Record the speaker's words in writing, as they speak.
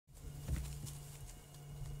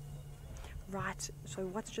Right, so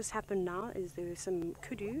what's just happened now is there is some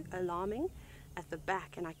kudu alarming at the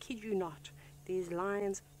back, and I kid you not, these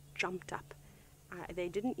lions jumped up. They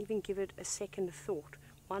didn't even give it a second thought.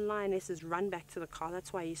 One lioness has run back to the car.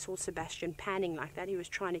 That's why you saw Sebastian panning like that. He was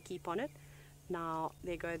trying to keep on it. Now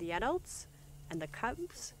there go the adults, and the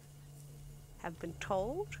cubs have been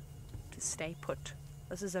told to stay put.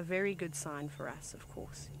 This is a very good sign for us, of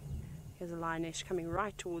course. Here's a lioness coming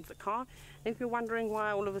right towards the car. And if you're wondering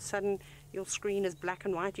why all of a sudden your screen is black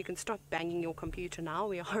and white, you can stop banging your computer now.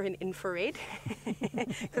 We are in infrared.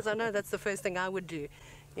 Because I know that's the first thing I would do.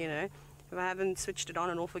 You know, if I haven't switched it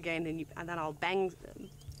on and off again, and then I'll bang,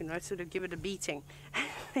 you know, sort of give it a beating.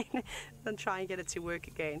 Then try and get it to work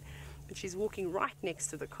again. But she's walking right next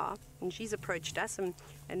to the car, and she's approached us. And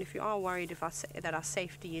if you are worried that our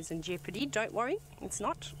safety is in jeopardy, don't worry, it's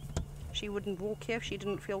not. She wouldn't walk here if she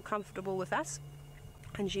didn't feel comfortable with us,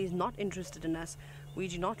 and she's not interested in us. We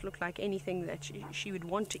do not look like anything that she would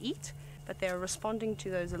want to eat, but they're responding to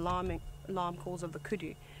those alarm calls of the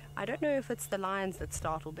kudu. I don't know if it's the lions that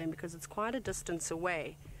startled them, because it's quite a distance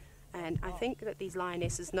away, and I think that these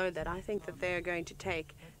lionesses know that. I think that they're going to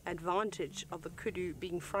take advantage of the kudu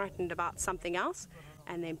being frightened about something else,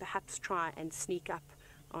 and then perhaps try and sneak up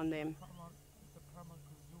on them.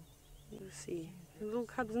 Let's see. The little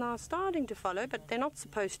cubs now are starting to follow, but they're not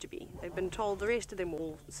supposed to be. They've been told. The rest of them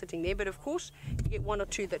all sitting there, but of course you get one or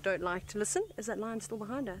two that don't like to listen. Is that lion still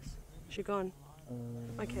behind us? Is she gone?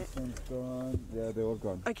 Okay. Yeah, they're all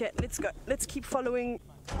gone. Okay, let's go. Let's keep following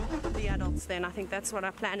the adults then. I think that's what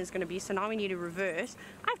our plan is going to be. So now we need to reverse.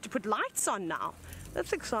 I have to put lights on now.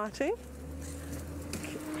 That's exciting.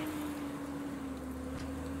 Okay.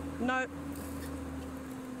 No.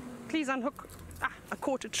 Please unhook. Ah, I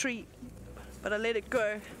caught a tree, but I let it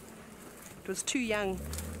go. It was too young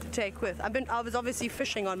to take with. I was obviously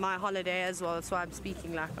fishing on my holiday as well. That's why I'm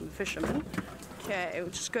speaking like I'm a fisherman. Okay, we'll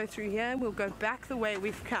just go through here. We'll go back the way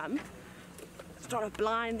we've come. Try to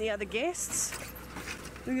blind the other guests.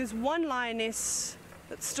 There's one lioness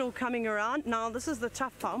that's still coming around. Now this is the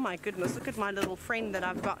tough part. Oh my goodness, look at my little friend that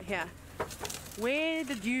I've got here. Where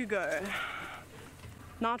did you go?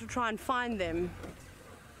 Now to try and find them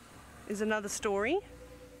is another story.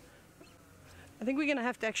 I think we're going to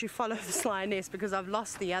have to actually follow this lioness, because I've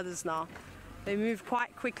lost the others now. They moved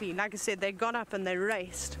quite quickly. Like I said, they got up and they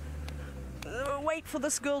raced. We'll wait for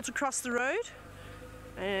this girl to cross the road,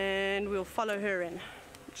 and we'll follow her in.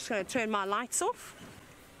 I'm just going to turn my lights off.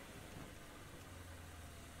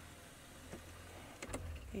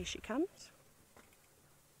 Here she comes.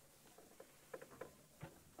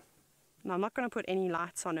 Now I'm not going to put any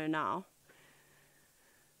lights on her now,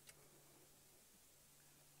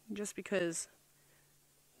 just because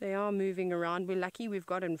they are moving around. We're lucky we've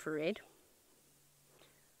got infrared.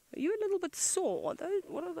 Are you a little bit sore?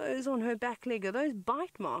 What are those on her back leg? Are those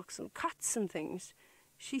bite marks and cuts and things?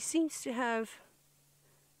 She seems to have...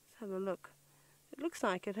 Let's have a look. It looks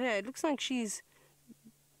like it. Hey, it looks like she's...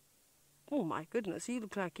 Oh my goodness, you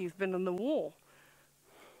look like you've been in the war.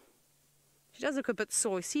 She does look a bit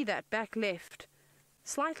sore. You see that back left?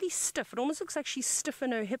 Slightly stiff. It almost looks like she's stiff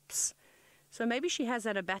in her hips. So maybe she has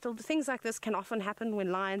had a battle. Things like this can often happen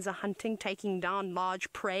when lions are hunting, taking down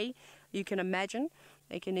large prey. You can imagine.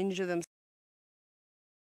 They can injure them.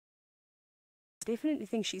 I definitely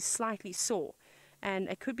think she's slightly sore, and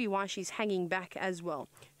it could be why she's hanging back as well.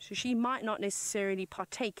 So she might not necessarily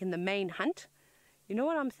partake in the main hunt. You know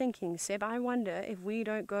what I'm thinking, Seb? I wonder if we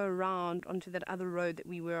don't go around onto that other road that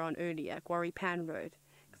we were on earlier, Quarry Pan Road,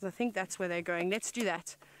 because I think that's where they're going. Let's do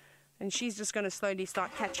that. And she's just going to slowly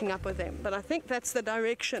start catching up with them. But I think that's the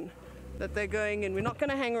direction that they're going in. We're not going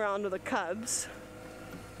to hang around with the cubs.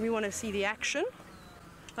 We want to see the action.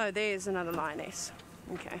 Oh, there's another lioness.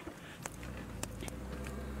 Okay.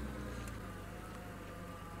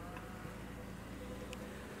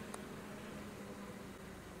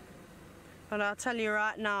 But I'll tell you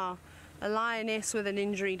right now, a lioness with an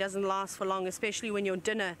injury doesn't last for long, especially when your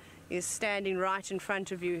dinner is standing right in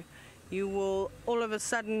front of you. You will all of a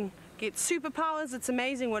sudden get superpowers. It's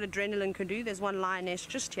amazing what adrenaline can do. There's one lioness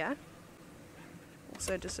just here,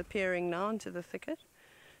 also disappearing now into the thicket.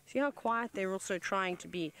 See how quiet they're also trying to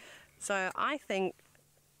be. So I think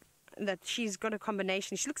that she's got a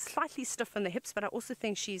combination. She looks slightly stiff in the hips, but I also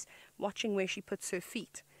think she's watching where she puts her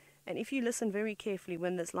feet. And if you listen very carefully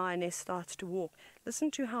when this lioness starts to walk,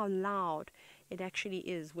 listen to how loud it actually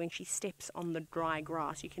is when she steps on the dry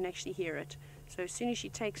grass. You can actually hear it. So as soon as she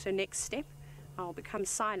takes her next step, I'll become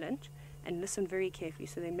silent and listen very carefully.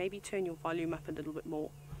 So then maybe turn your volume up a little bit more.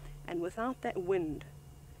 And without that wind,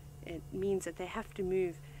 it means that they have to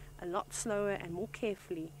move a lot slower and more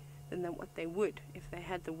carefully than what they would if they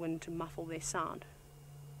had the wind to muffle their sound.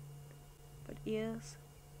 But ears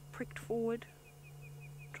pricked forward,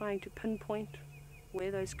 trying to pinpoint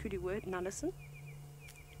where those kudu were. Now listen.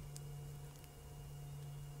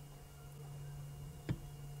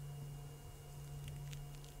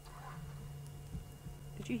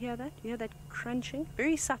 Did you hear that? You hear that crunching?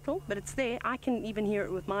 Very subtle, but it's there. I can even hear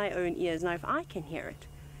it with my own ears. Now if I can hear it,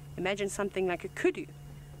 imagine something like a kudu,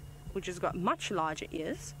 which has got much larger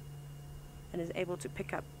ears and is able to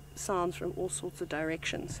pick up sounds from all sorts of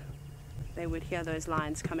directions. They would hear those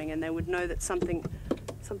lions coming and they would know that something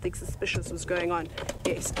suspicious was going on.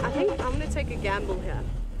 Yes, I think I'm going to take a gamble here.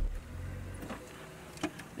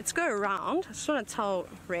 Let's go around. I just want to tell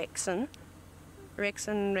Rex and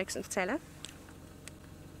Tayla.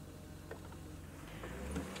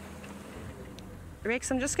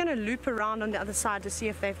 Rex, I'm just going to loop around on the other side to see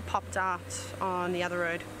if they've popped out on the other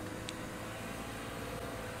road.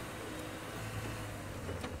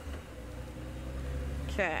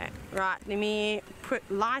 Okay, right, let me put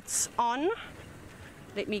lights on.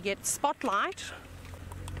 Let me get spotlight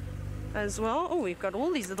as well. Oh, we've got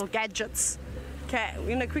all these little gadgets. Okay, we're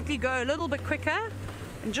going to quickly go a little bit quicker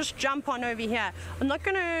and just jump on over here. I'm not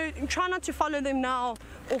going to try not to follow them now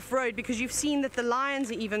off-road because you've seen that the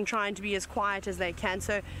lions are even trying to be as quiet as they can,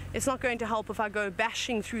 so it's not going to help if I go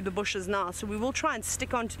bashing through the bushes now. So we will try and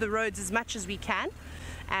stick onto the roads as much as we can,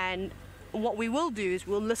 and what we will do is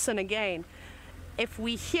we'll listen again. If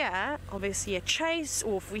we hear obviously a chase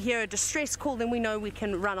or if we hear a distress call, then we know we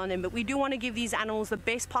can run on them. But we do want to give these animals the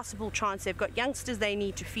best possible chance. They've got youngsters they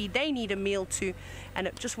need to feed, they need a meal too, and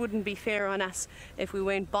it just wouldn't be fair on us if we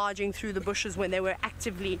went barging through the bushes when they were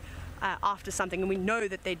actively after something and we know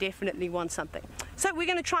that they definitely want something. So we're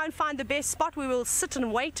going to try and find the best spot. We will sit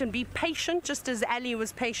and wait and be patient, just as Ali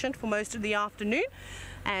was patient for most of the afternoon.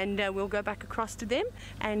 And we'll go back across to them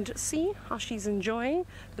and see how she's enjoying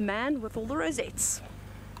the man with all the rosettes.